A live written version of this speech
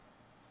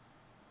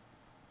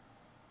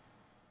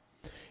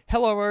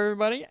Hello,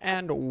 everybody,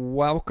 and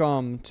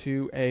welcome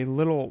to a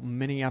little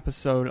mini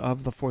episode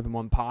of the For the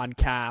One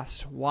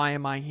podcast. Why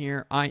am I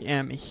here? I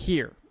am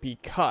here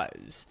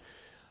because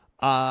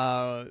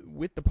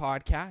with the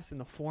podcast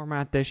and the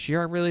format this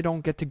year, I really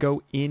don't get to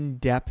go in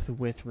depth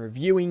with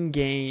reviewing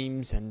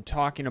games and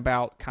talking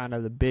about kind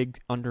of the big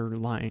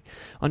underlying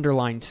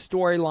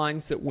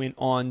storylines that went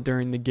on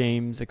during the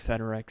games,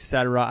 etc.,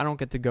 etc. I don't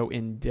get to go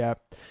in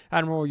depth.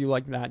 Admiral, you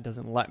like that,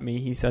 doesn't let me.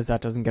 He says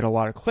that doesn't get a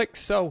lot of clicks,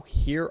 so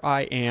here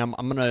I am.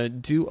 I'm going to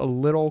do a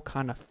little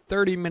kind of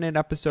 30-minute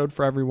episode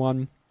for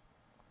everyone,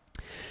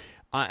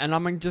 and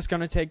I'm just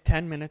going to take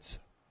 10 minutes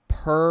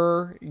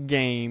per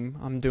game.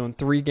 I'm doing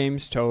 3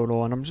 games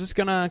total, and I'm just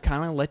gonna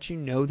kind of let you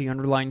know the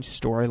underlying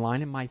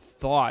storyline and my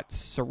thoughts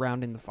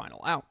surrounding the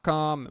final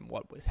outcome and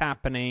what was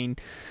happening.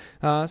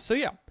 So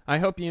yeah, I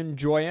hope you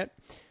enjoy it.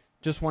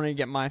 Just wanted to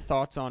get my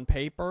thoughts on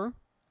paper.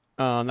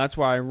 That's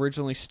why I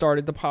originally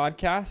started the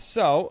podcast.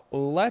 So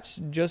let's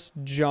just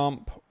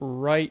jump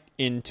right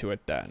into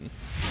it then.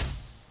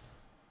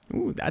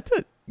 Ooh, that's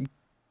a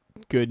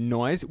good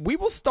noise. We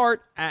will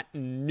start at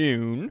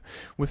noon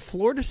with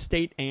Florida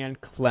State and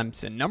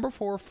Clemson. Number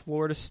 4,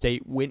 Florida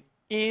State went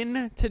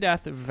into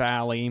Death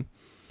Valley.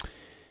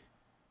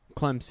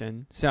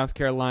 Clemson, South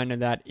Carolina,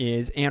 that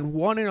is, and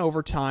won in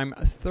overtime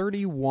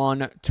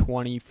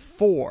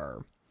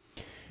 31-24.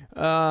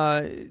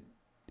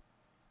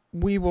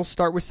 We will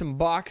start with some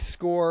box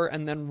score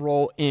and then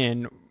roll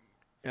in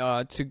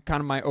to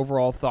kind of my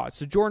overall thoughts.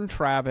 So Jordan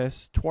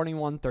Travis,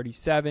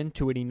 21-37,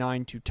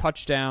 289, 2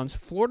 touchdowns.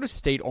 Florida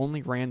State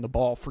only ran the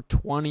ball for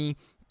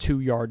 22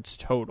 yards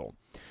total.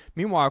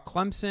 Meanwhile,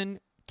 Clemson,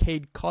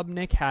 Cade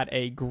Klubnik had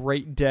a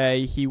great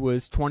day. He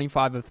was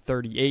 25 of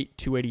 38,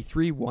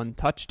 283, 1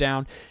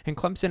 touchdown. And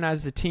Clemson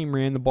as a team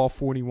ran the ball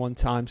 41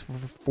 times for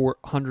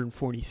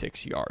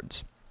 446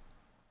 yards.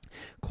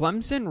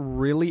 Clemson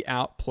really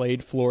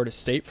outplayed Florida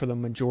State for the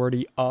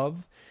majority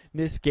of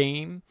this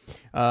game.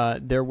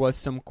 There was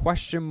some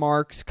question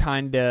marks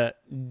kind of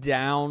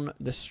down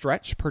the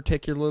stretch,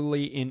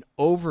 particularly in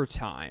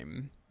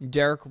overtime.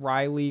 Derek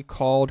Riley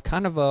called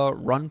kind of a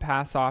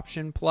run-pass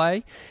option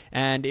play,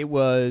 and it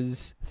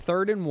was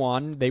 3rd and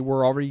 1. They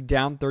were already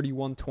down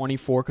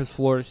 31-24 because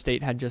Florida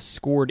State had just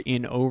scored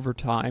in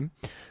overtime.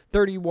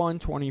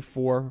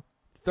 31-24,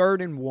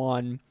 3rd and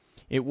 1.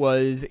 It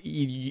was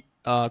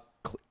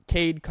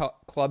Cade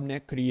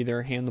Klubnik could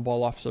either hand the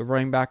ball off to the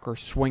running back or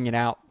swing it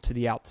out to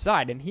the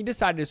outside. And he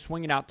decided to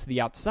swing it out to the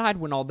outside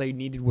when all they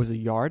needed was a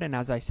yard. And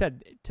as I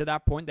said, to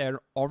that point, they had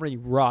already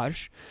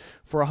rushed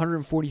for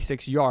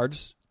 146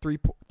 yards,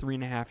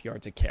 3.5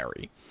 yards a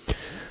carry.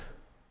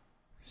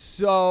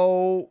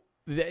 So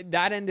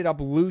that ended up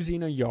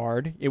losing a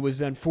yard. It was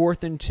then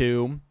 4th and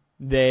 2.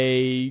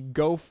 They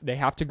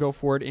have to go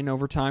for it in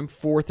overtime.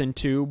 4th and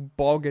 2.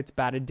 Ball gets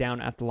batted down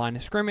at the line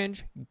of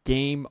scrimmage.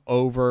 Game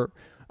over.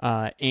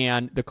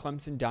 And the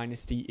Clemson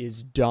dynasty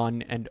is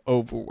done and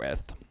over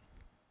with.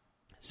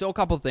 So a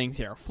couple of things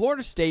here.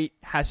 Florida State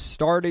has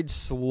started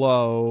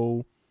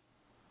slow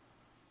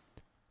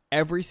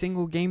every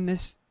single game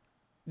this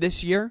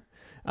year.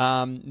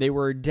 They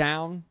were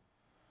down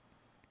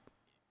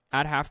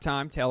at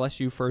halftime to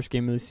LSU, first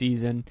game of the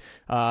season.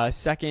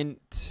 Second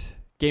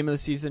game of the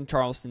season,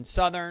 Charleston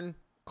Southern.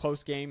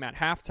 Close game at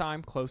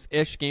halftime.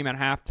 Close-ish game at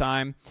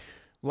halftime.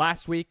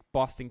 Last week,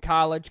 Boston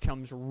College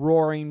comes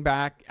roaring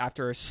back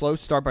after a slow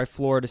start by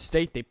Florida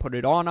State. They put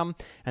it on them,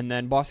 and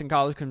then Boston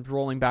College comes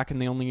rolling back, and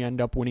they only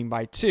end up winning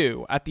by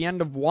 2. At the end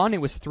of one,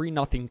 it was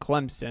 3-0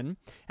 Clemson.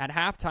 At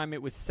halftime,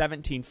 it was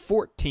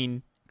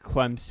 17-14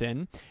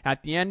 Clemson.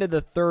 At the end of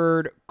the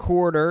third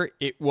quarter,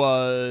 it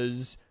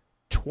was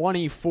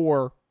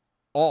 24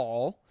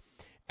 all,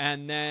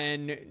 and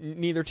then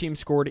neither team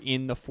scored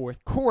in the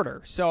fourth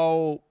quarter.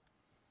 So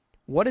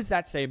what does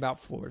that say about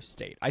Florida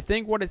State? I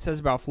think what it says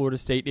about Florida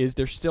State is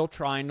they're still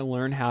trying to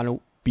learn how to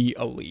be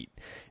elite.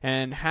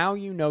 And how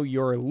you know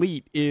you're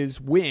elite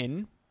is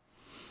when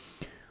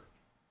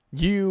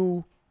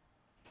you,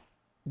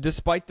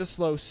 despite the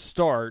slow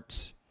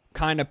starts,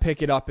 kind of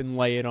pick it up and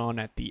lay it on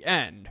at the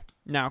end.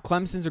 Now,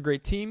 Clemson's a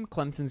great team.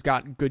 Clemson's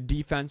got good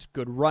defense,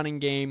 good running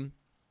game.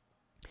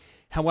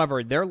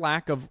 However, their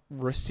lack of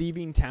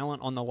receiving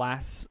talent on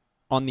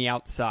the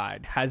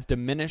outside has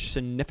diminished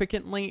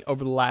significantly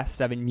over the last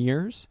 7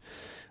 years.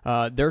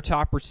 Their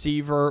top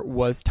receiver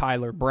was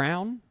Tyler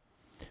Brown.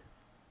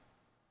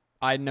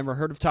 I'd never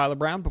heard of Tyler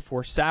Brown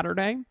before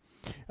Saturday.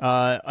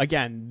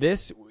 Again,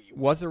 this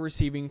was a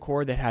receiving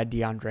core that had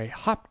DeAndre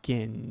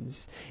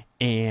Hopkins,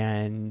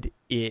 and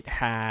it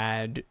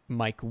had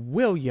Mike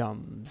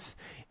Williams,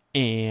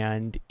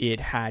 and it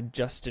had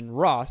Justin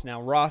Ross.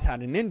 Now, Ross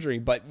had an injury,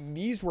 but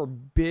these were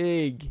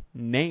big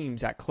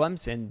names at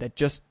Clemson that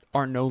just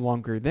are no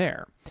longer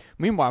there.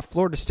 Meanwhile,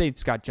 Florida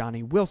State's got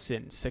Johnny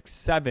Wilson,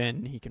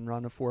 6'7". He can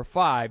run a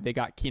 4.5. They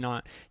got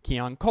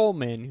Keon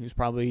Coleman, who's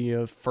probably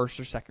a first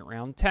or second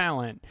round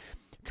talent.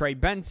 Trey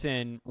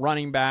Benson,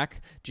 running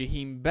back.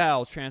 Jaheim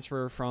Bell,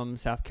 transfer from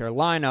South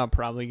Carolina,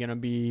 probably going to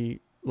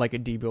be like a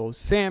Deebo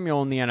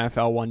Samuel in the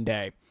NFL one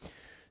day.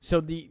 So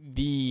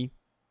the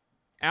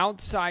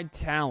outside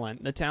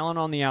talent, the talent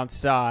on the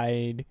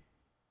outside,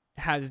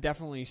 has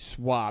definitely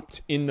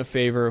swapped in the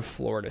favor of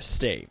Florida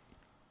State.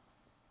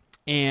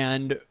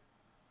 And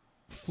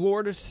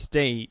Florida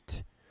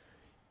State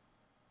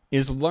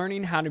is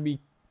learning how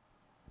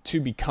to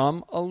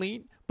become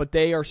elite, but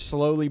they are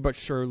slowly but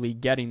surely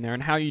getting there.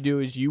 And how you do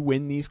is you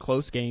win these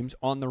close games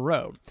on the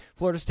road.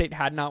 Florida State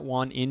had not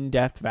won in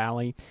Death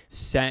Valley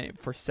since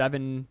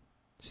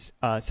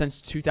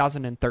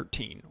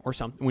 2013 or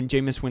something, when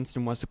Jameis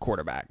Winston was the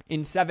quarterback,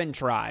 in 7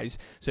 tries.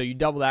 So you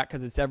double that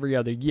because it's every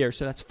other year.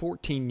 So that's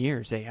 14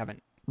 years they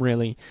haven't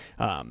really,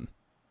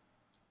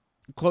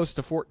 close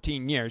to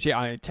 14 years.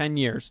 Yeah, 10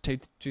 years,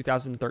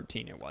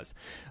 2013 it was.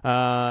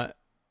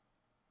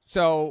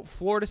 So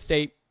Florida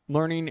State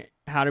learning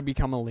how to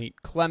become elite.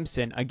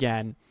 Clemson,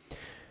 again.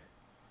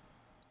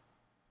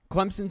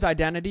 Clemson's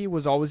identity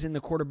was always in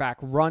the quarterback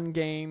run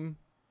game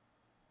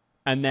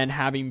and then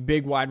having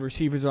big wide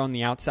receivers on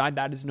the outside.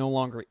 That is no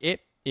longer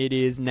it. It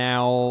is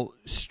now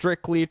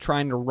strictly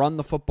trying to run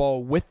the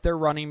football with their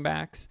running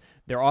backs.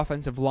 Their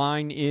offensive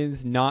line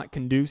is not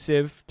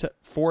conducive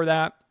for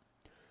that.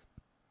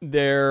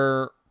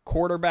 Their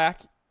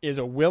quarterback is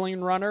a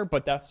willing runner,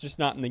 but that's just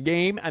not in the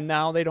game, and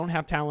now they don't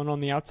have talent on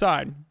the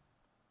outside.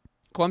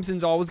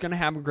 Clemson's always going to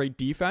have a great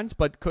defense,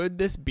 but could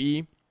this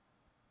be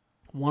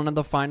one of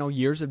the final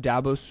years of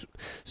Dabo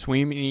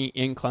Swinney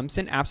in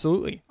Clemson?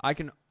 Absolutely. I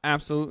can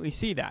absolutely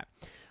see that.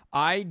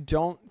 I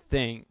don't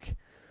think,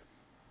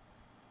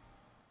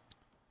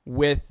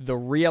 with the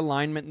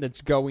realignment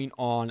that's going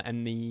on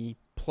and the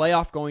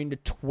playoff going to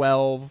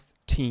 12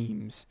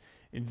 teams,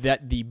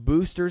 that the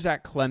boosters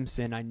at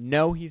Clemson, I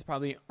know he's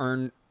probably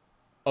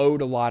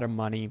owed a lot of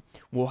money,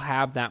 will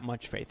have that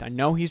much faith. I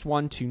know he's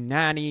won 2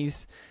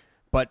 natties,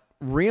 but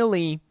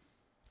really,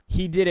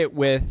 he did it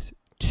with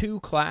 2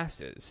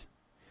 classes.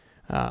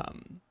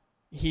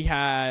 He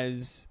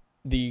has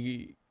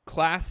the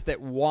class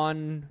that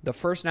won the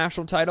first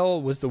national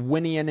title was the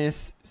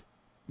winningest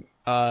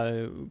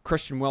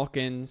Christian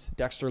Wilkins,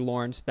 Dexter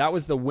Lawrence. That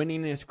was the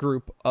winningest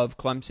group of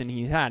Clemson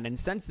he had. And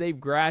since they've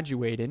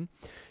graduated,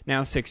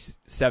 now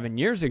 6-7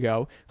 years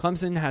ago,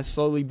 Clemson has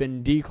slowly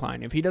been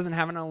declining. If he doesn't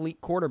have an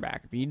elite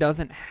quarterback, if he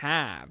doesn't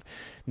have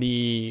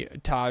the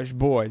Taj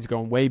Boyds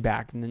going way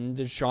back, and then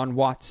the Deshaun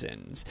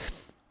Watsons,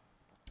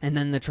 and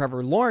then the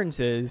Trevor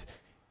Lawrences,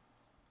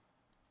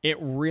 it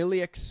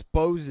really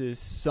exposes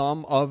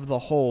some of the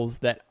holes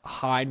that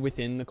hide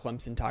within the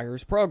Clemson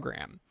Tigers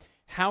program.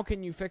 How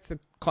can you fix the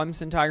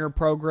Clemson Tiger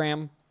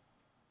program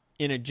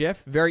in a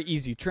jiff? Very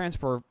easy.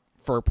 Transfer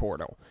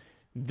portal.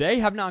 They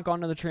have not gone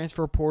to the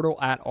transfer portal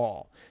at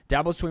all.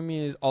 Dabo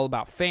Swinney is all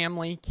about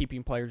family,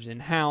 keeping players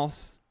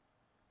in-house,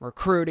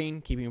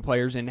 recruiting, keeping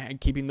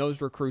those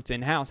recruits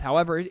in-house.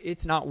 However,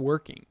 it's not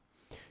working,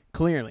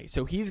 clearly.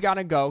 So he's got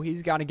to go.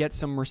 He's got to get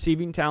some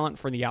receiving talent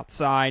for the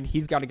outside.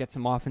 He's got to get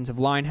some offensive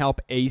line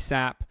help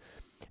ASAP.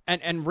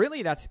 And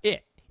really, that's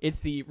it.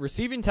 It's the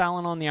receiving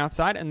talent on the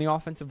outside and the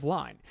offensive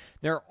line.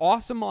 They're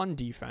awesome on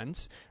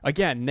defense.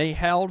 Again, they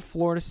held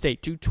Florida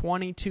State to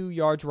 22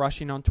 yards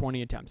rushing on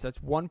 20 attempts. That's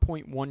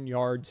 1.1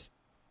 yards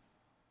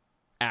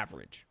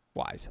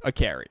average-wise, a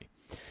carry.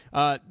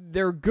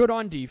 They're good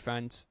on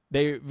defense.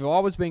 They've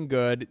always been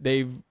good.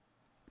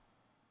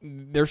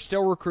 They're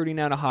still recruiting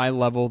at a high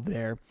level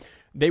there.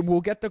 They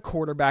will get the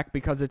quarterback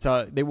because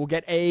they will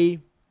get a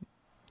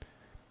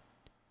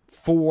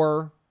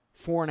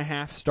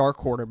 4.5 star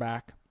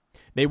quarterback.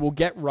 They will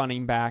get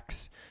running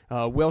backs.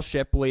 Will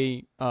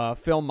Shipley,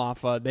 Phil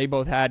Maffa, they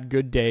both had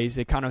good days.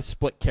 They kind of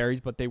split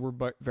carries, but they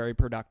were very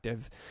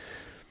productive.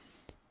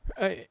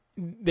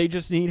 They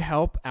just need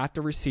help at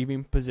the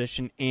receiving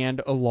position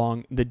and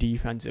along the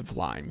defensive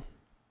line.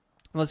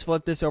 Let's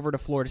flip this over to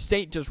Florida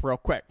State just real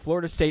quick.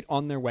 Florida State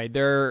on their way.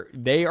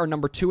 They are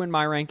number 2 in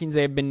my rankings.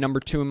 They have been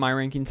number 2 in my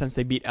rankings since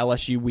they beat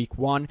LSU week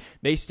 1.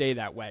 They stay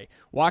that way.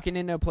 Walking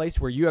into a place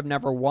where you have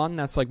never won,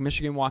 that's like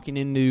Michigan walking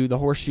into the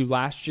Horseshoe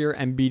last year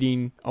and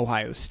beating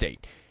Ohio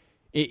State.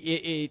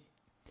 It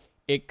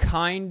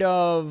kind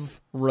of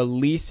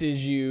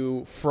releases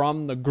you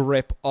from the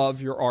grip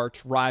of your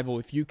arch rival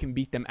if you can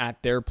beat them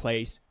at their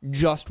place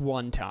just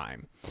one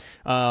time.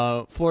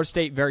 Florida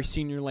State, very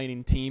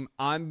senior-laden team.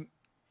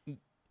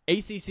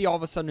 ACC all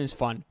of a sudden is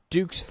fun.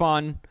 Duke's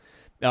fun.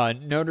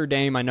 Notre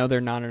Dame, I know they're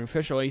not an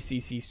official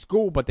ACC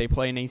school, but they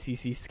play an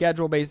ACC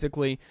schedule,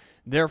 basically.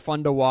 They're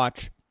fun to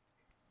watch.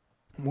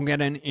 We'll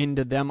get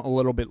into them a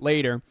little bit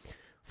later.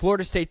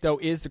 Florida State, though,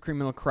 is the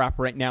cream of the crop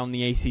right now in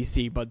the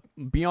ACC, but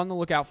be on the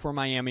lookout for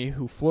Miami,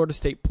 who Florida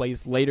State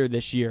plays later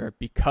this year,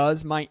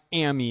 because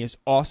Miami is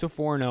also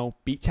 4-0,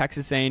 beat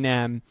Texas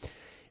A&M,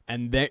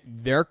 and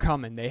they're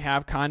coming. They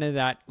have kind of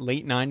that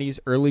late 90s,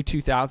 early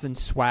 2000s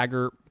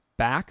swagger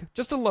back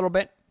just a little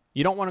bit.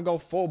 You don't want to go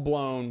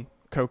full-blown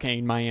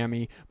cocaine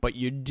Miami, but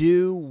you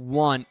do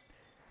want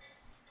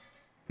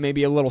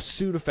maybe a little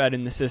Sudafed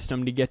in the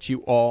system to get you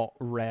all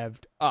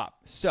revved up.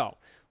 So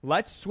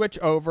let's switch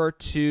over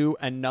to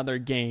another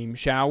game,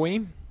 shall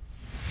we?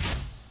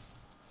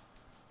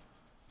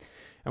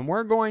 And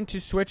we're going to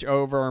switch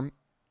over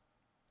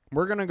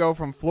we're going to go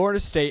from Florida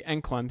State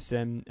and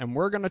Clemson, and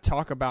we're going to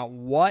talk about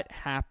what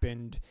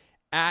happened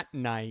at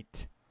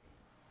night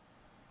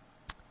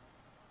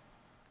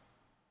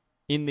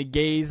in the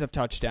gaze of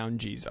touchdown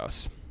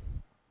Jesus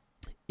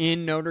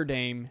in Notre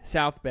Dame,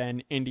 South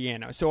Bend,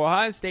 Indiana. So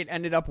Ohio State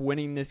ended up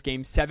winning this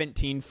game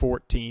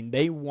 17-14.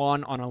 They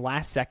won on a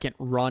last-second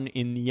run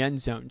in the end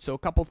zone. So a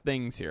couple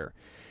things here.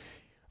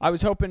 I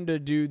was hoping to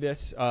do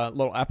this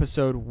little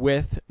episode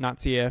with not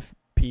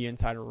CFP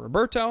insider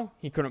Roberto.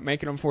 He couldn't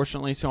make it,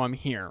 unfortunately, so I'm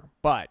here.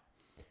 But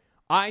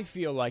I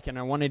feel like, and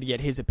I wanted to get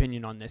his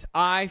opinion on this,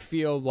 I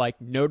feel like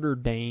Notre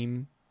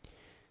Dame,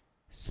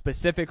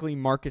 specifically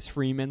Marcus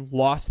Freeman,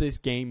 lost this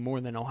game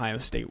more than Ohio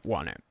State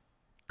won it.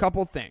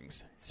 Couple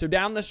things. So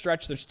down the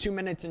stretch, there's 2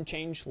 minutes and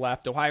change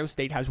left. Ohio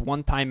State has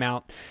one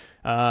timeout.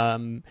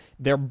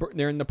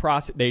 They're in the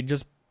process. They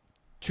just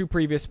 2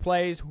 previous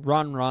plays,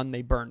 run.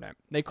 They burned it.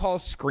 They call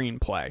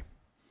screenplay.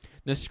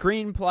 The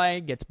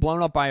screenplay gets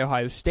blown up by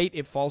Ohio State.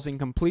 It falls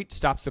incomplete,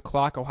 stops the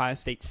clock. Ohio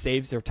State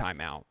saves their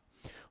timeout.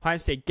 Ohio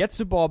State gets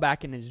the ball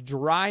back and is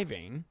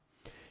driving.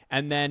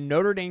 And then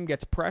Notre Dame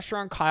gets pressure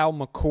on Kyle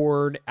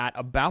McCord at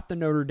about the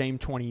Notre Dame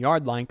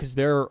 20-yard line because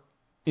they're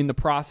in the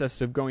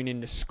process of going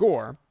in to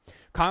score.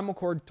 Kyle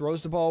McCord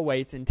throws the ball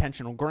away. It's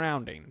intentional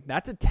grounding.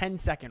 That's a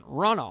 10-second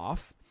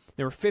runoff.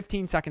 There were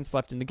 15 seconds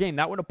left in the game.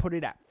 That would have put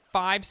it at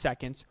 5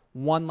 seconds.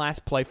 One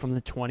last play from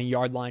the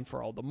 20-yard line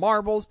for all the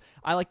marbles.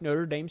 I like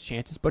Notre Dame's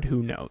chances, but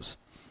who knows?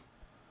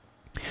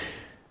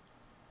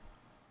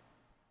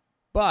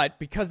 But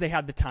because they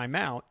had the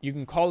timeout, you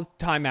can call the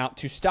timeout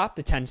to stop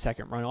the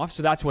 10-second runoff.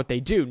 So that's what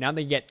they do. Now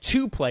they get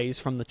 2 plays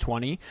from the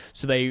 20.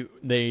 So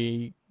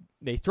they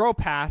throw a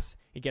pass.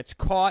 It gets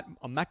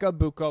caught. Emeka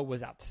Buka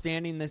was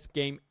outstanding this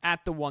game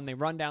at the 1. They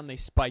run down. They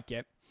spike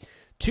it.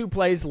 2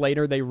 plays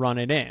later, they run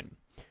it in.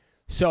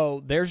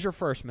 So there's your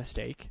first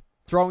mistake.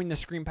 Throwing the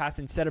screen pass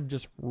instead of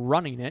just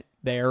running it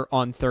there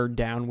on 3rd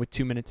down with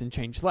 2 minutes and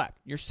change left.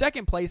 Your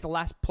second play is the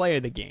last play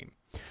of the game.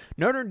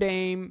 Notre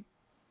Dame,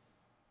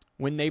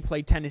 when they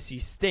played Tennessee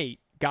State,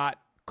 got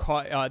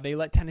caught. They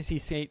let Tennessee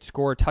State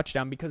score a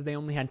touchdown because they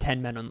only had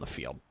 10 men on the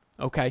field.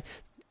 Okay?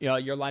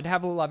 You're allowed to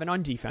have 11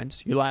 on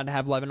defense. You're allowed to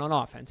have 11 on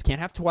offense.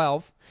 Can't have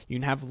 12. You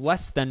can have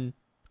less than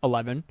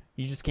 11.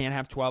 You just can't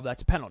have 12.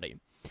 That's a penalty.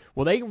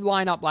 Well, they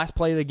line up last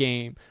play of the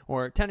game,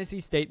 or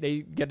Tennessee State, they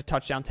get a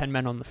touchdown, 10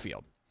 men on the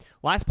field.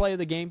 Last play of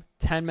the game,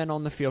 10 men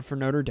on the field for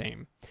Notre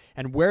Dame.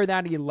 And where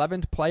that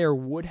 11th player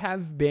would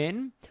have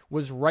been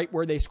was right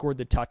where they scored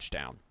the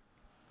touchdown.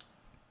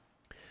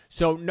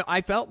 So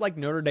I felt like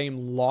Notre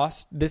Dame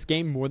lost this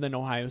game more than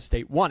Ohio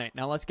State won it.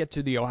 Now let's get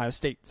to the Ohio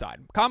State side.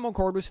 Kyle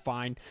McCord was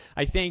fine.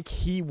 I think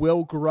he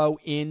will grow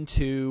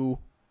into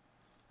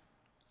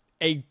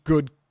a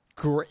good,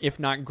 if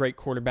not great,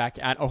 quarterback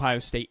at Ohio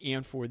State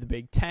and for the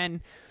Big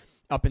Ten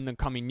up in the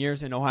coming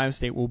years, and Ohio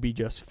State will be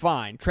just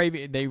fine.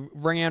 They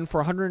ran for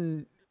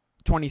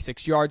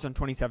 126 yards on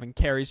 27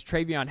 carries.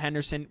 Travion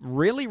Henderson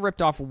really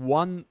ripped off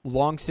one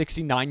long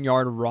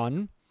 69-yard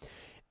run.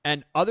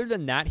 And other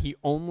than that, he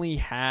only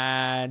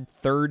had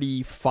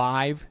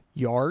 35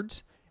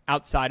 yards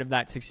outside of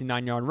that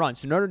 69-yard run.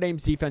 So Notre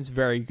Dame's defense,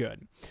 very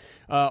good.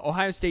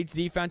 Ohio State's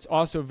defense,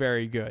 also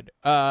very good.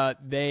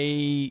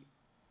 They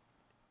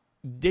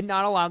did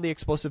not allow the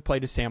explosive play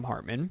to Sam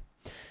Hartman.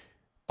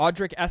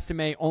 Audric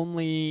Estime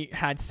only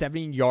had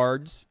 70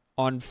 yards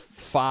on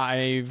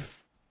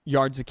 5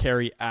 yards a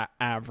carry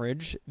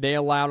average. They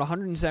allowed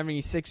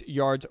 176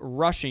 yards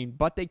rushing,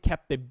 but they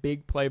kept the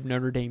big play of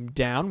Notre Dame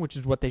down, which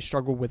is what they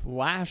struggled with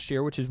last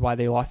year, which is why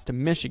they lost to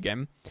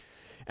Michigan.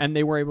 And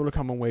they were able to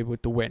come away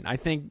with the win. I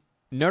think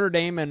Notre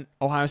Dame and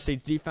Ohio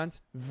State's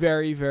defense,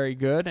 very, very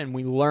good, and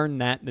we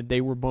learned that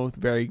they were both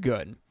very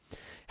good.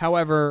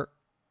 However,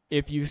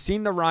 if you've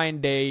seen the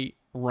Ryan Day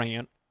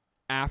rant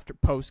after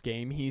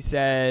post-game, he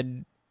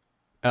said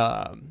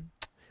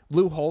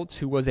Lou Holtz,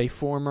 who was a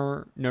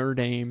former Notre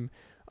Dame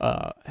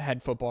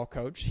head football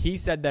coach, he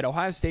said that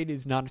Ohio State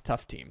is not a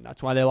tough team.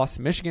 That's why they lost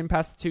to Michigan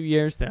past the 2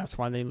 years. That's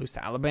why they lose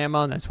to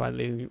Alabama. And that's why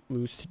they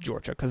lose to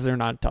Georgia, because they're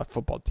not a tough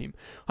football team.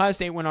 Ohio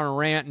State went on a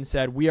rant and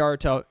said, we are a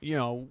tough,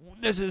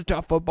 this is a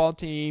tough football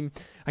team.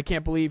 I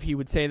can't believe he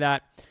would say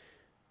that.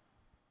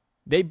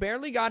 They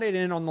barely got it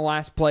in on the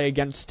last play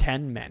against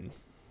 10 men.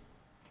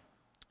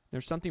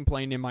 There's something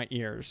playing in my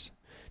ears.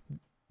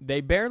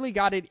 They barely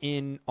got it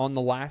in on the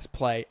last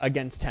play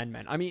against 10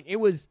 men. I mean, it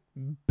was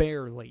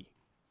barely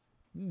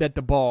that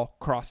the ball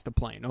crossed the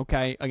plane,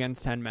 okay,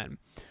 against 10 men.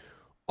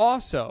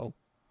 Also,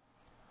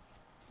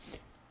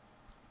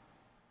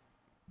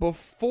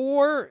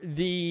 before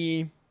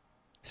the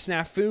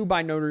snafu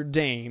by Notre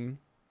Dame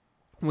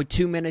with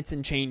 2 minutes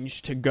and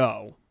change to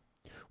go,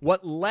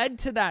 what led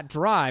to that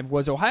drive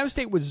was Ohio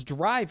State was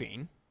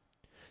driving,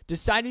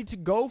 decided to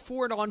go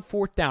for it on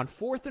 4th down,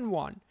 4th and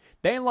 1.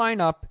 They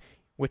line up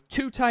with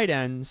 2 tight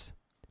ends,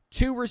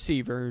 2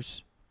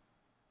 receivers,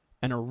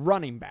 and a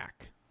running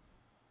back.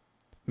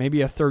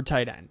 Maybe a 3rd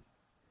tight end.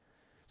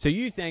 So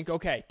you think,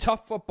 okay,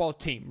 tough football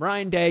team.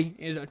 Ryan Day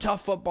is a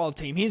tough football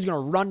team. He's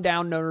going to run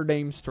down Notre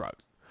Dame's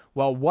throat.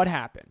 Well, what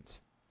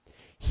happens?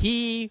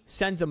 He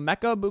sends a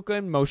Mecca Ibuka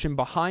in motion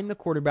behind the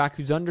quarterback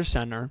who's under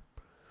center,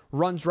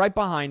 runs right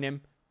behind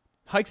him,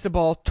 hikes the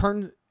ball,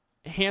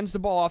 hands the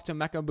ball off to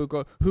Mecca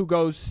Ibuka, who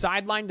goes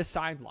sideline to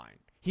sideline.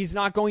 He's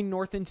not going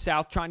north and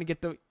south trying to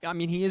get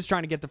he is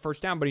trying to get the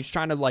first down, but he's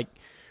trying to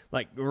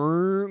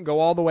go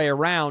all the way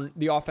around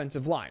the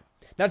offensive line.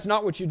 That's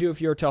not what you do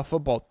if you're a tough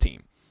football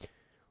team.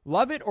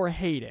 Love it or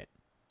hate it,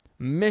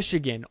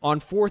 Michigan on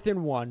 4th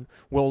and 1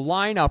 will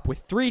line up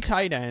with 3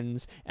 tight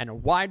ends and a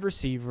wide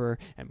receiver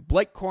and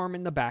Blake Corum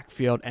in the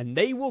backfield, and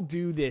they will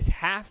do this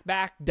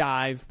halfback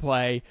dive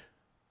play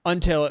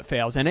until it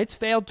fails. And it's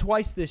failed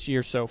twice this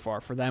year so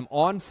far for them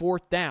on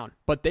 4th down.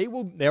 But they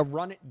are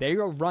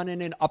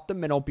running it up the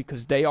middle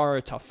because they are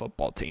a tough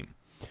football team.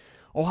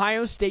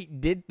 Ohio State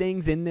did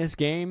things in this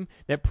game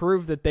that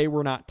proved that they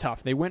were not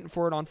tough. They went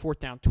for it on 4th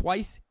down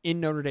twice in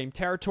Notre Dame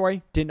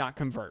territory, did not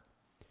convert.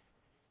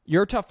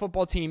 You're a tough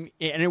football team,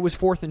 and it was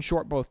 4th and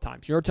short both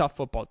times. You're a tough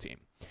football team.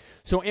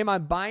 So am I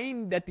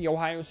buying that the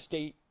Ohio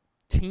State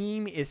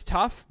team is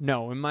tough?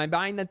 No. Am I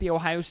buying that the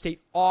Ohio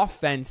State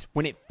offense,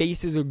 when it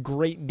faces a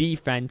great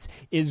defense,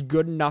 is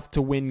good enough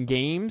to win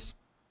games?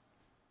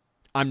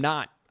 I'm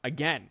not.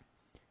 Again,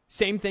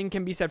 same thing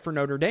can be said for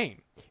Notre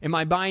Dame. Am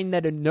I buying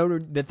that the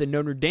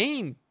Notre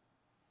Dame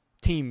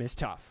team is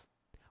tough?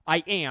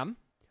 I am.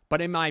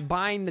 But am I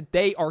buying that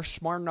they are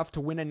smart enough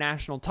to win a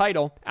national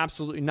title?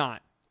 Absolutely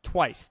not.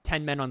 Twice,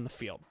 10 men on the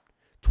field.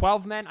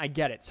 12 men, I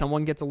get it.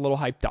 Someone gets a little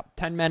hyped up.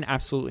 10 men,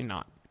 absolutely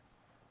not.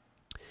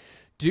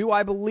 Do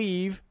I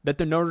believe that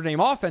the Notre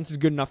Dame offense is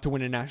good enough to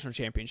win a national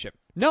championship?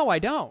 No, I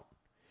don't.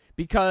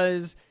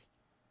 Because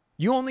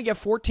you only get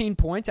 14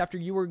 points after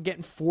you were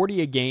getting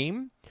 40 a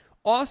game.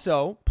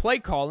 Also, play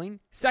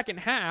calling, second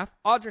half,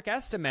 Audric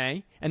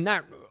Estime, and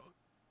that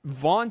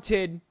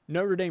vaunted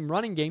Notre Dame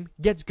running game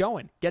gets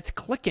going, gets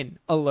clicking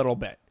a little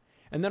bit.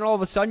 And then all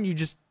of a sudden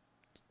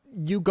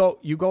you go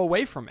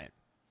away from it.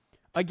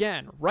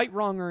 Again, right,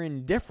 wrong, or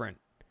indifferent,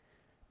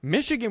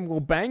 Michigan will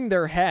bang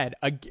their head.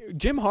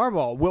 Jim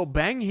Harbaugh will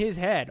bang his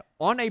head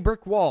on a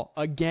brick wall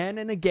again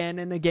and again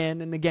and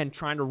again and again,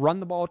 trying to run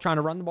the ball.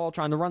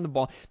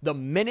 The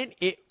minute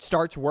it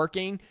starts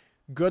working,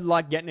 good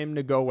luck getting him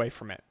to go away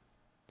from it.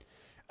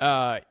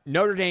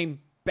 Notre Dame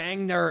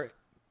bang their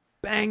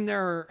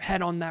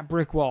head on that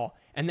brick wall,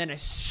 and then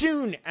as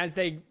soon as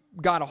they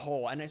got a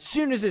hole, and as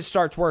soon as it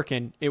starts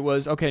working, it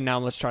was, okay, now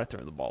let's try to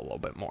throw the ball a little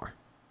bit more.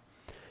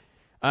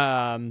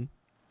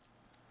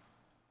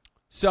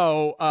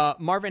 So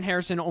Marvin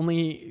Harrison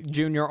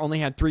Jr. only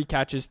had 3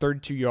 catches,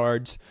 32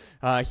 yards.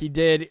 He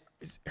did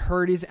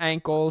hurt his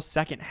ankle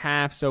second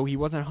half, so he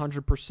wasn't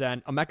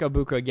 100%. Emeka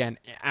Ibuka, again,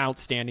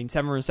 outstanding.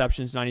 7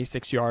 receptions,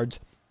 96 yards.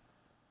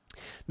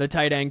 The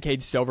tight end,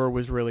 Cade Stover,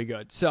 was really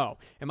good. So,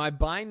 am I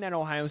buying that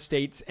Ohio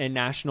State's a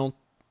national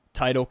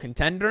title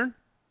contender?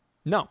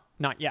 No,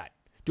 not yet.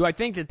 Do I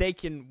think that they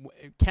can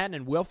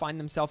and will find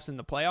themselves in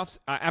the playoffs?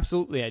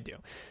 Absolutely, I do.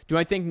 Do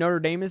I think Notre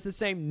Dame is the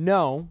same?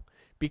 No,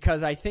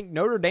 because I think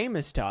Notre Dame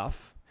is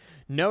tough.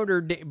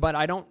 But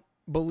I don't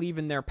believe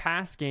in their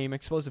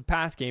explosive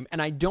pass game,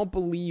 and I don't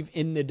believe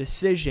in the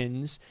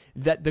decisions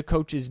that the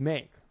coaches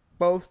make.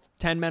 Both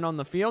 10 men on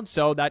the field,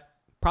 so that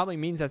probably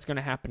means that's going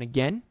to happen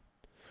again,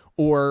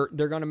 or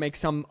they're going to make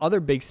some other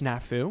big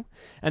snafu.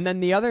 And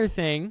then the other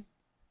thing,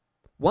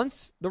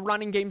 once the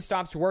running game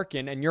stops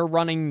working and you're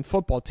running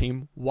football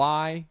team,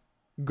 why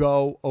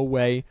go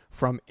away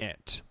from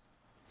it?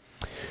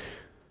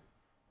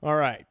 All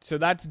right, so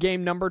that's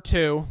game number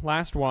 2.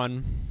 Last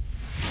one.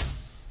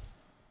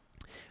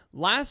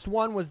 Last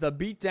one was the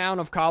beatdown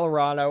of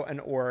Colorado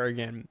and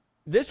Oregon.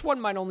 This one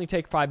might only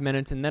take 5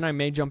 minutes, and then I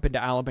may jump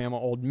into Alabama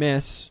Ole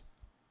Miss.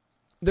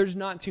 There's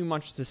not too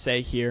much to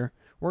say here.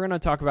 We're going to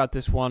talk about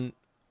this one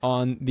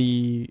on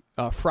the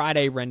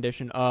Friday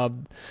rendition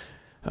of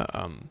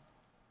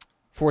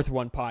 4th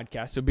One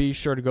podcast, so be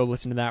sure to go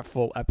listen to that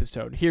full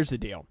episode. Here's the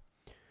deal.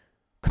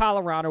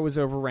 Colorado was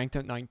overranked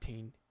at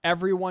 19.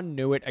 Everyone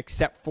knew it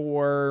except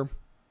for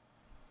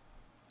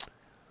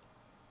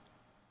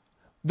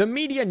the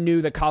media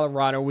knew that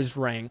Colorado was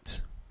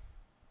ranked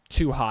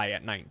too high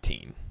at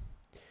 19.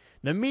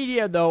 The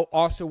media, though,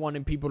 also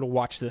wanted people to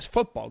watch this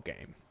football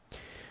game.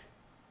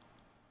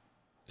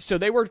 So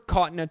they were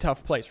caught in a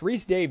tough place.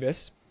 Reese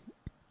Davis,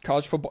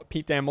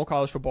 Pete Thamel,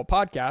 college football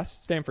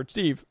podcast, Stanford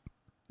Steve,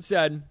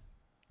 said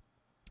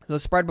the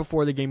spread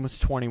before the game was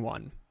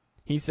 21.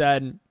 He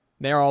said,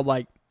 they're all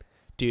like,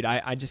 dude,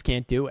 I just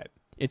can't do it.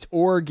 It's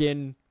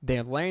Oregon.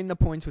 They're laying the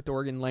points with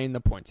Oregon laying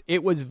the points.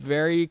 It was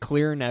very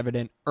clear and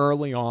evident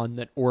early on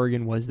that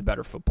Oregon was the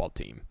better football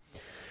team.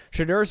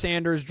 Shedeur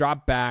Sanders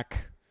dropped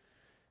back.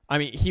 I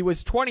mean, he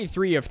was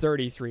 23 of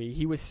 33.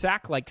 He was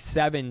sacked like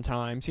 7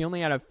 times. He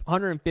only had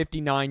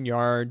 159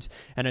 yards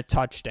and a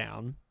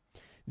touchdown.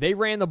 They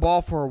ran the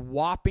ball for a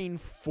whopping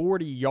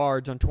 40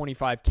 yards on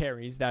 25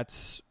 carries.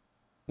 That's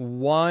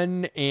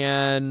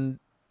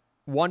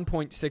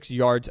 1.6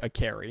 yards a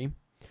carry.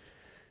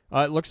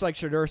 It looks like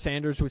Shedeur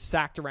Sanders was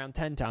sacked around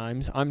 10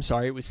 times. I'm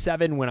sorry, it was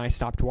 7 when I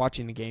stopped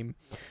watching the game.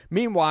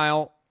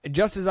 Meanwhile,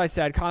 just as I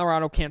said,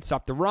 Colorado can't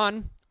stop the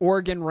run.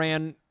 Oregon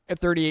ran at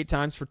 38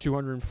 times for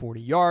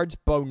 240 yards.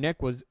 Bo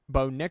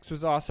Nix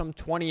was awesome.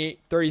 28,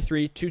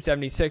 33,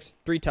 276,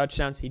 3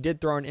 touchdowns. He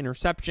did throw an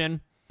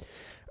interception.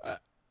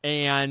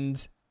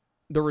 And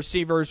the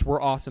receivers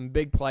were awesome.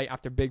 Big play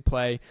after big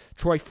play.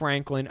 Troy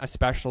Franklin,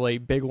 especially.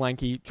 Big,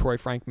 lanky Troy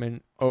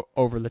Franklin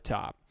over the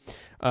top.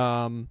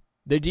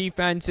 The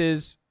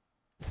defenses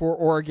for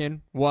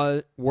Oregon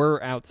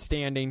were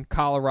outstanding.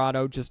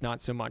 Colorado, just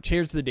not so much.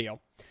 Here's the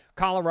deal.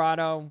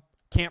 Colorado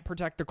can't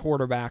protect the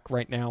quarterback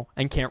right now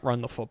and can't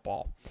run the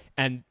football.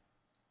 And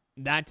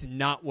that's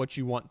not what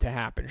you want to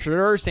happen.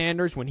 Shedeur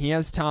Sanders, when he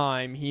has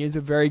time, he is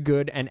a very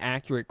good and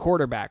accurate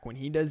quarterback. When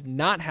he does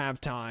not have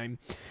time,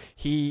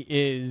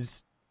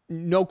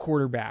 no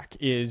quarterback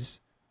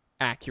is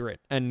accurate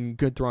and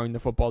good throwing the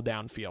football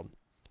downfield.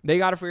 They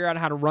got to figure out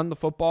how to run the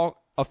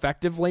football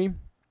effectively.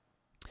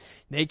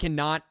 They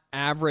cannot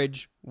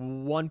average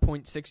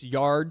 1.6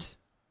 yards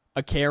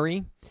a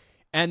carry,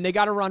 and they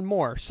got to run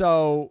more.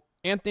 So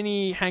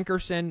Anthony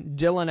Hankerson,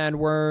 Dylan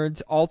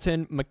Edwards,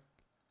 Alton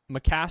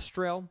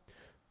McCastrill,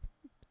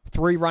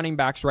 3 running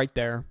backs right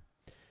there.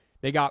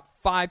 They got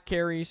 5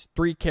 carries,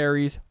 3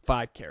 carries,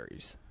 5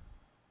 carries.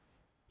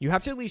 You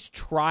have to at least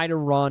try to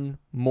run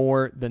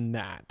more than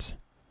that.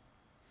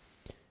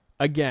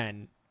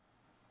 Again,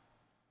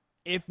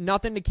 if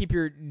nothing, to keep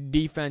your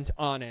defense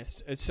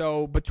honest.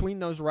 So between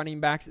those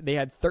running backs, they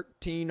had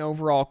 13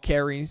 overall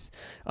carries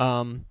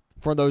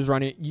for those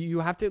running. You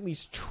have to at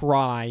least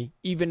try,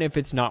 even if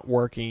it's not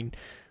working.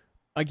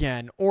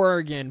 Again,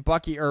 Oregon,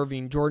 Bucky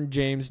Irving, Jordan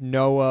James,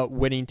 Noah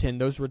Whittington,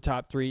 those were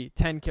top 3.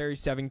 10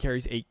 carries, 7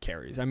 carries, 8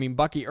 carries. I mean,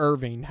 Bucky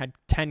Irving had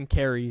 10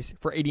 carries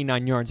for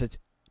 89 yards. That's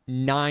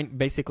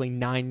basically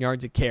 9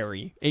 yards a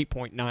carry,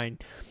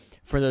 8.9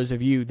 for those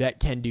of you that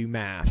can do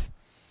math.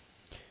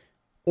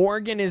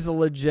 Oregon is a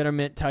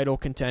legitimate title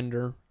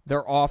contender.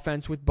 Their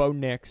offense with Bo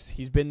Nix,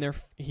 he's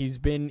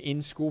been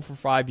in school for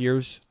 5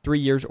 years, 3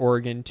 years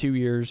Oregon, 3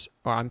 years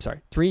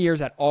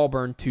at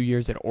Auburn, 2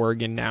 years at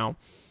Oregon now.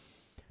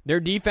 Their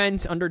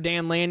defense under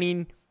Dan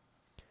Lanning,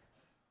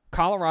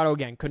 Colorado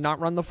again could not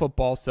run the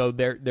football, so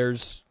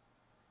there's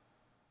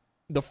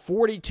the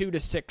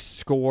 42-6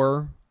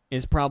 score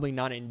is probably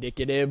not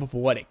indicative of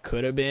what it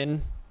could have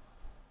been.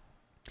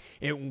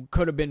 It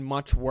could have been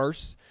much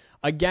worse.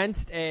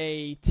 Against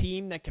a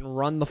team that can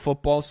run the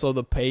football, so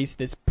the pace,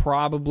 this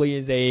probably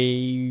is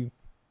a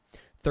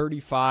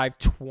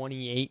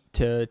 35-28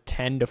 to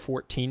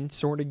 10-14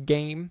 sort of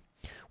game,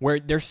 where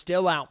they're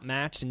still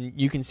outmatched, and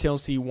you can still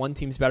see one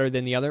team's better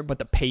than the other, but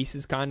the pace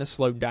is kind of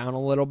slowed down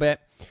a little bit.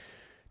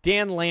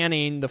 Dan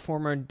Lanning, the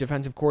former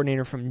defensive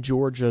coordinator from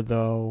Georgia,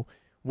 though,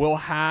 will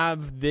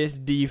have this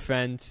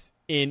defense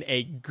in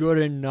a good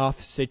enough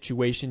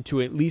situation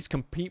to at least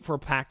compete for a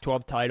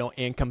Pac-12 title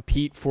and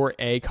compete for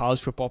a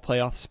college football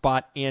playoff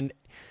spot and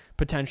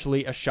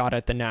potentially a shot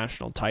at the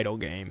national title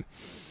game.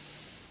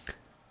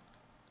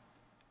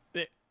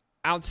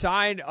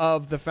 Outside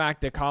of the fact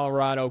that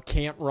Colorado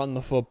can't run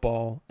the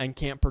football and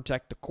can't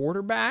protect the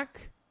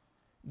quarterback,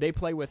 they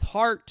play with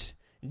heart.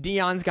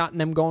 Deion's gotten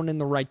them going in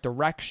the right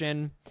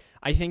direction.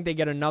 I think they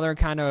get another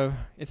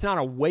it's not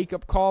a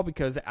wake-up call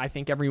because I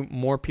think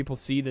more people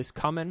see this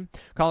coming.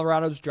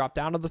 Colorado's dropped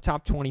out of the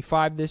top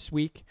 25 this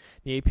week,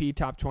 the AP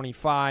top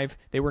 25.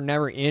 They were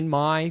never in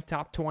my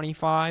top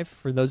 25,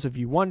 for those of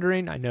you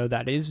wondering. I know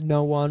that is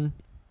no one.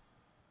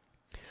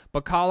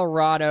 But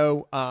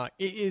Colorado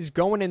is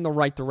going in the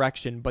right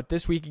direction. But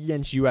this week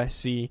against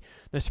USC,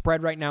 the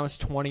spread right now is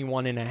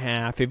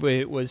 21.5. If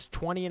it was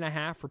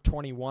 20.5 or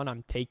 21,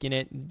 I'm taking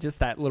it. Just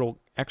that little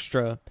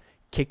extra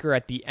kicker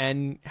at the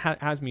end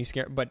has me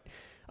scared. But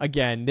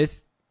again,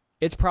 it's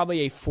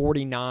probably a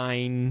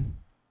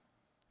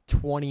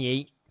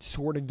 49-28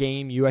 sort of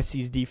game.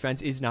 USC's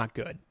defense is not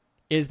good.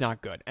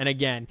 And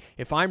again,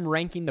 if I'm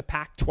ranking the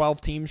Pac-12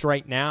 teams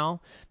right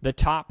now, the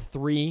top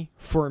 3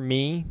 for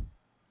me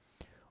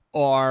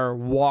are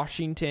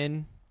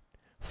Washington,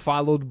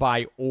 followed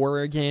by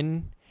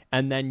Oregon,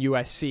 and then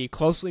USC.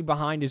 Closely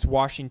behind is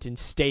Washington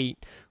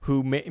State,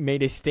 who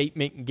made a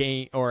statement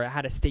game or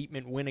had a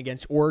statement win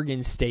against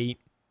Oregon State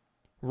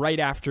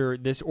right after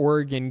this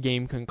Oregon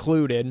game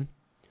concluded.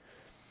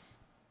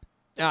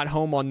 At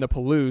home on the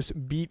Palouse,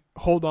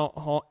 held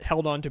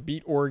on to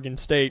beat Oregon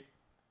State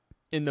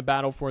in the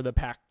battle for the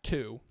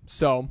Pac-2.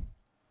 So,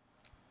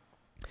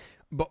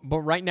 but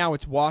right now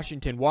it's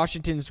Washington.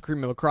 Washington's the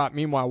cream of the crop.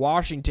 Meanwhile,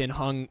 Washington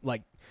hung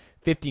like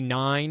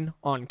 59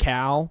 on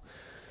Cal.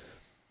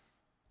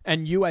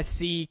 And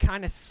USC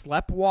kind of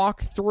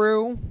sleptwalked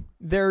through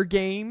their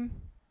game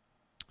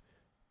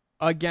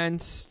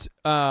against,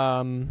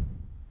 I'm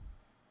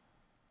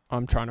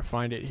trying to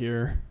find it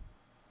here.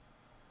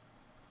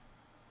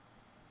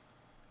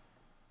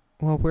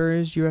 Well, where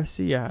is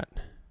USC at?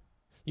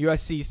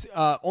 USC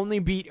only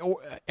beat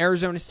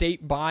Arizona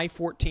State by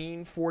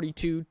 14,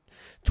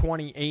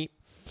 42-28.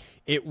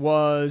 It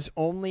was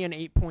only an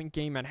 8-point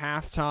game at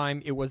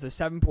halftime. It was a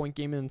 7-point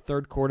game in the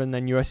third quarter, and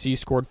then USC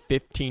scored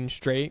 15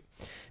 straight.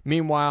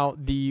 Meanwhile,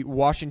 the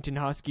Washington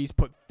Huskies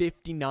put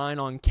 59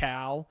 on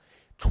Cal,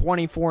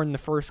 24 in the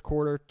first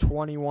quarter,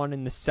 21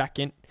 in the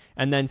second,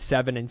 and then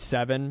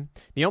 7-7.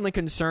 The only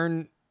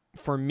concern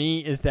for me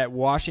is that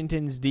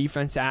Washington's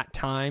defense at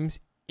times,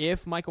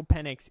 if Michael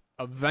Penix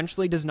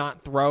eventually does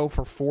not throw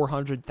for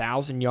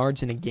 400,000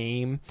 yards in a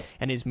game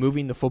and is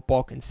moving the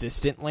football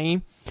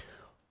consistently,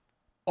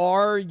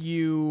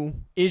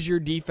 is your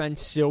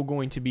defense still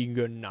going to be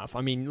good enough?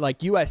 I mean, like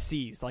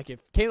USC's, like if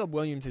Caleb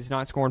Williams is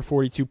not scoring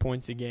 42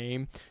 points a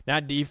game,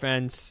 that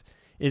defense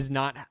is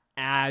not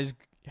as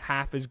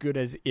half as good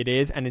as it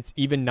is, and it's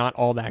even not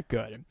all that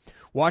good.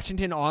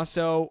 Washington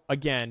also,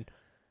 again,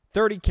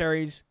 30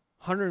 carries,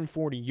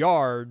 140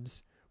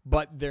 yards,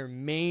 but their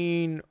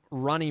main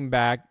running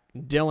back,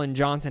 Dylan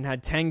Johnson,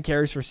 had 10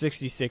 carries for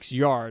 66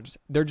 yards.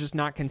 They're just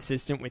not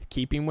consistent with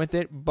keeping with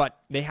it, but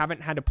they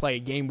haven't had to play a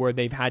game where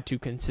they've had to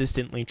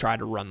consistently try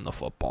to run the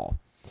football.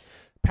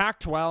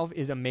 Pac-12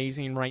 is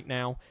amazing right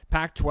now.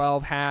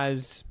 Pac-12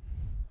 has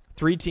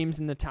 3 teams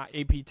in the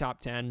AP top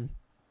 10.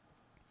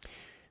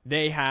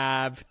 They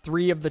have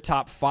 3 of the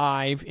top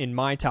 5 in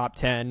my top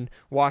 10,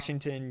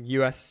 Washington,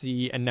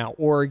 USC, and now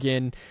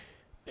Oregon.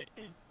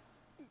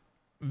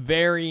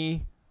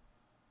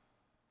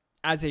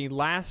 As a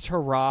last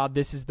hurrah,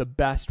 this is the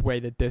best way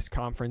that this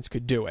conference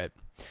could do it.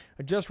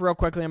 Just real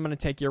quickly, I'm going to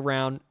take you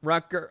around.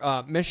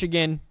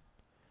 Michigan,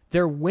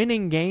 they're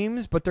winning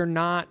games, but they're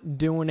not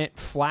doing it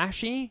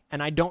flashy,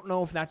 and I don't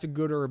know if that's a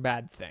good or a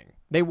bad thing.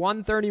 They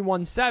won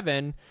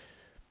 31-7.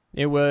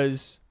 It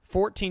was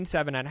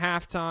 14-7 at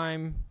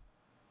halftime.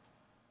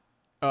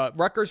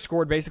 Rutgers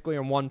scored basically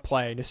on one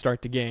play to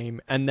start the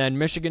game, and then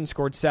Michigan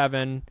scored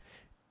 7,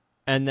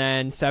 and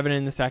then 7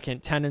 in the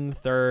second, 10 in the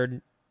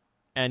third,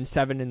 and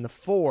 7 in the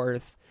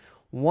fourth.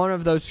 One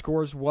of those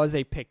scores was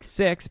a pick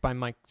 6 by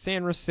Mike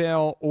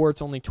Sandersale, or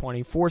it's only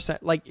 24.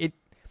 Like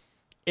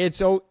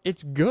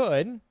it's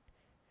good,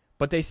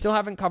 but they still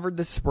haven't covered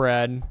the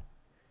spread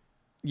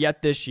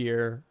yet this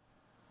year.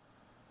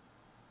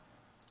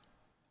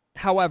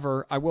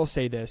 However, I will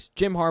say this.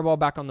 Jim Harbaugh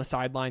back on the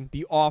sideline.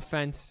 The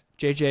offense,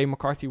 J.J.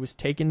 McCarthy was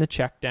taking the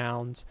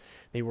checkdowns.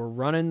 They were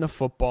running the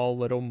football a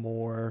little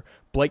more.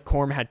 Blake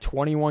Corum had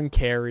 21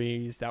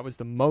 carries. That was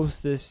the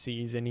most this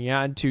season. He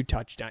had 2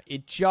 touchdowns.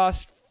 It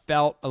just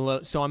felt a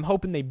little... So I'm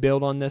hoping they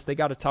build on this. They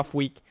got a tough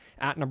week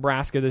at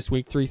Nebraska this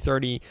week,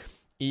 3:30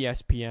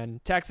 ESPN.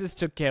 Texas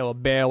took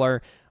Caleb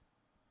Baylor.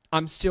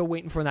 I'm still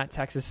waiting for that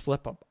Texas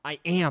slip-up. I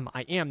am.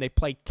 They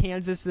played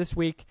Kansas this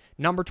week.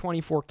 Number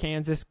 24,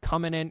 Kansas,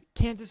 coming in.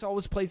 Kansas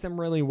always plays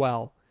them really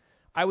well.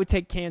 I would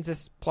take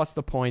Kansas plus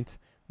the points.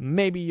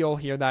 Maybe you'll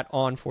hear that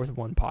on 4th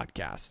One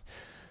podcast.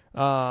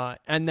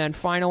 And then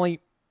finally,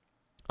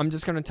 I'm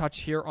just going to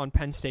touch here on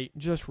Penn State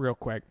just real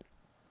quick.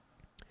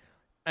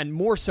 And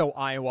more so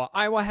Iowa.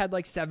 Iowa had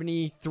like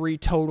 73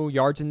 total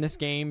yards in this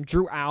game.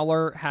 Drew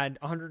Aller had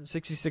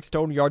 166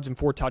 total yards and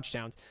 4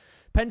 touchdowns.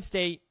 Penn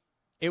State,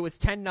 it was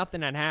 10-0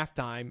 at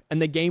halftime, and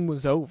the game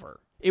was over.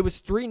 It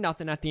was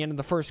 3-0 at the end of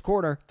the first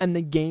quarter, and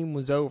the game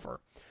was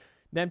over.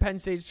 Then Penn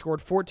State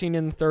scored 14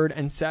 in the third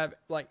and 7.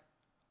 Like,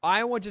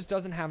 Iowa just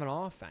doesn't have an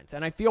offense,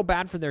 and I feel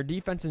bad for their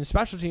defense and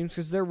special teams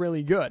because they're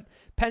really good.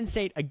 Penn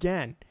State,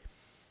 again,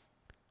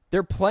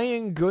 they're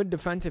playing good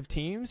defensive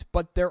teams,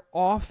 but their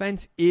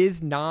offense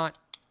is not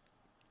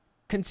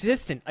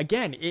consistent.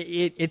 Again,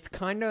 it's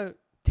kind of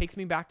takes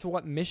me back to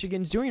what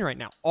Michigan's doing right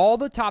now. All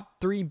the top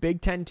 3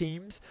 Big Ten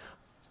teams...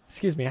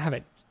 Excuse me, I have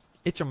an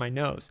itch on my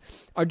nose,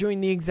 are doing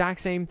the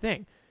exact same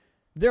thing.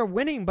 They're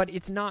winning, but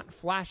it's not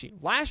flashy.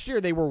 Last year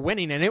they were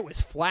winning, and it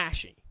was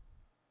flashy.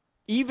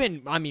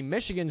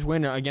 Michigan's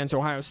win against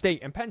Ohio State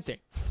and Penn State,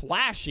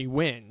 flashy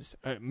wins.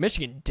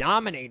 Michigan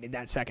dominated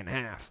that second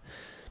half.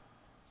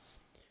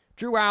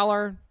 Drew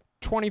Aller,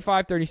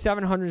 25-37,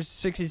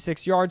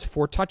 166 yards,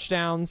 4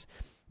 touchdowns.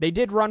 They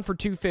did run for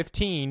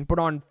 215, but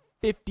on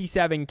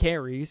 57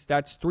 carries,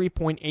 that's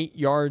 3.8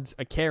 yards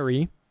a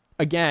carry.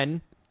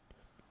 Again,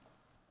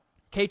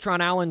 Katron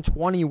Allen,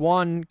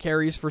 21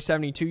 carries for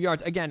 72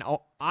 yards. Again,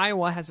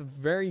 Iowa has a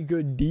very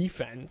good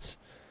defense,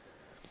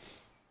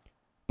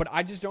 but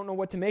I just don't know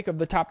what to make of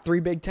the top 3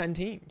 Big Ten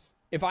teams.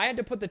 If I had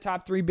to put the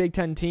top 3 Big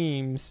Ten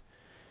teams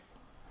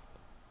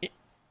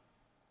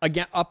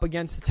up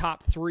against the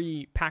top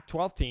 3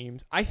 Pac-12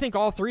 teams, I think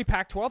all 3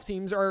 Pac-12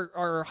 teams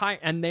are high,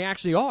 and they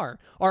actually are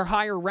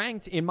higher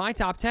ranked in my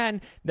top 10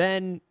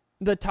 than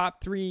the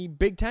top 3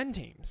 Big Ten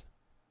teams,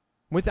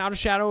 without a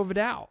shadow of a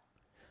doubt.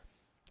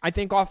 I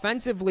think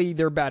offensively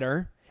they're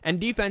better, and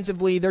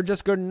defensively they're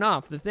just good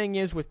enough. The thing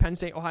is, with Penn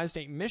State, Ohio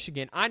State, and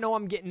Michigan, I know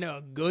I'm getting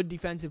a good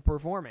defensive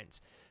performance.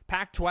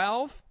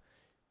 Pac-12,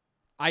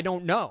 I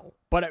don't know.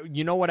 But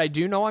you know what I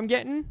do know I'm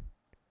getting?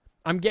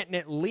 I'm getting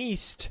at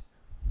least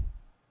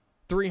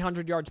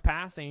 300 yards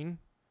passing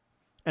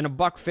and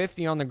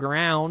 $150 on the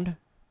ground.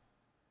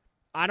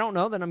 I don't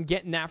know that I'm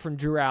getting that from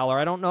Drew Aller.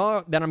 I don't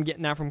know that I'm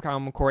getting that from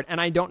Kyle McCord,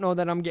 and I don't know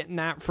that I'm getting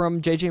that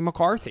from J.J.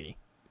 McCarthy.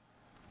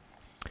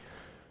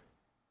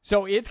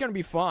 So it's going to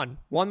be fun.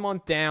 1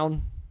 month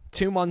down,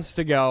 2 months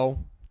to go.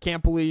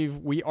 Can't believe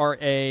we are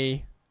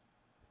a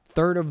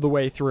third of the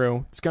way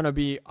through. It's going to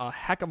be a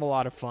heck of a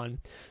lot of fun.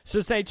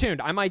 So stay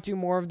tuned. I might do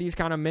more of these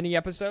kind of mini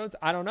episodes.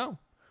 I don't know,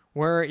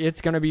 where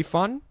it's going to be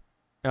fun.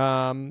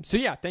 So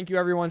yeah, thank you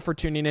everyone for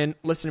tuning in.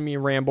 Listen to me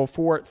ramble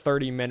for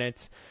 30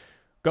 minutes.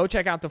 Go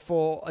check out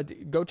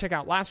go check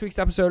out last week's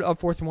episode of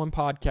 4th and 1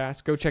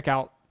 Podcast. Go check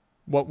out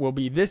what will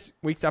be this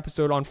week's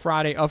episode on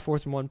Friday of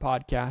 4th and 1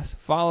 Podcast.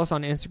 Follow us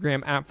on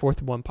Instagram at 4th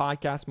and 1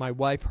 Podcast. My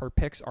wife, her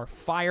picks are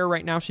fire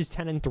right now. She's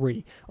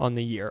 10-3 on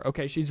the year.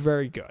 Okay, she's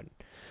very good.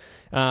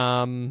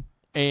 And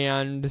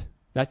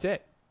that's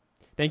it.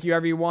 Thank you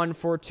everyone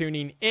for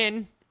tuning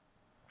in.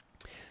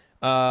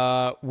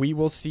 We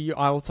will see you.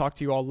 I will talk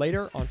to you all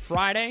later on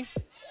Friday.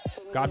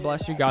 God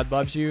bless you. God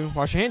loves you.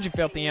 Wash your hands, you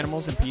filthy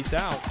animals, and peace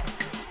out.